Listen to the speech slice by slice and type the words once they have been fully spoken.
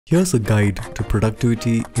Here's a guide to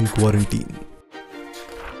productivity in quarantine.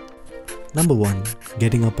 Number 1.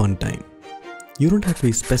 Getting up on time. You don't have to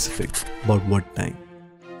be specific about what time.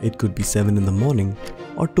 It could be 7 in the morning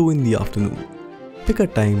or 2 in the afternoon. Pick a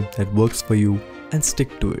time that works for you and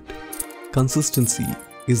stick to it. Consistency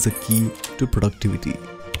is the key to productivity.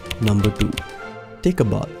 Number 2. Take a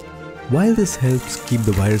bath. While this helps keep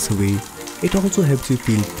the virus away, it also helps you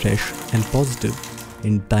feel fresh and positive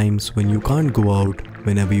in times when you can't go out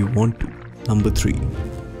whenever you want to. Number 3.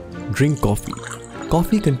 Drink coffee.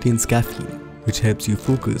 Coffee contains caffeine, which helps you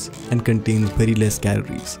focus and contains very less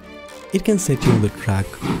calories. It can set you on the track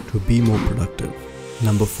to be more productive.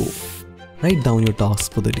 Number 4. Write down your tasks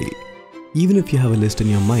for the day. Even if you have a list in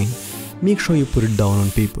your mind, make sure you put it down on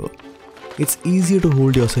paper. It's easier to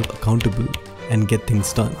hold yourself accountable and get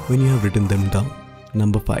things done when you have written them down.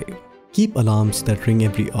 Number 5. Keep alarms that ring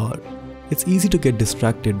every hour. It's easy to get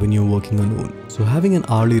distracted when you're working alone, so having an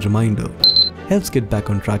hourly reminder helps get back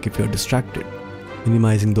on track if you're distracted,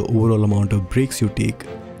 minimizing the overall amount of breaks you take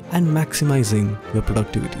and maximizing your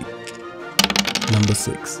productivity. Number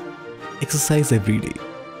 6. Exercise every day.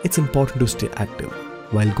 It's important to stay active.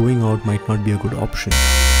 While going out might not be a good option,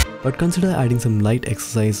 but consider adding some light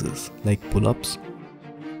exercises like pull-ups,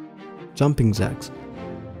 jumping jacks,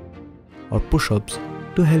 or push-ups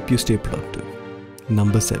to help you stay productive.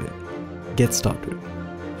 Number 7. Get started.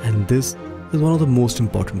 And this is one of the most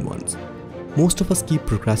important ones. Most of us keep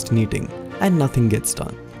procrastinating and nothing gets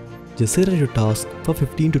done. Just sit at your task for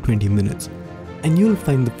 15 to 20 minutes and you'll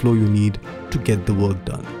find the flow you need to get the work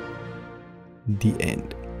done. The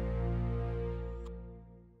end.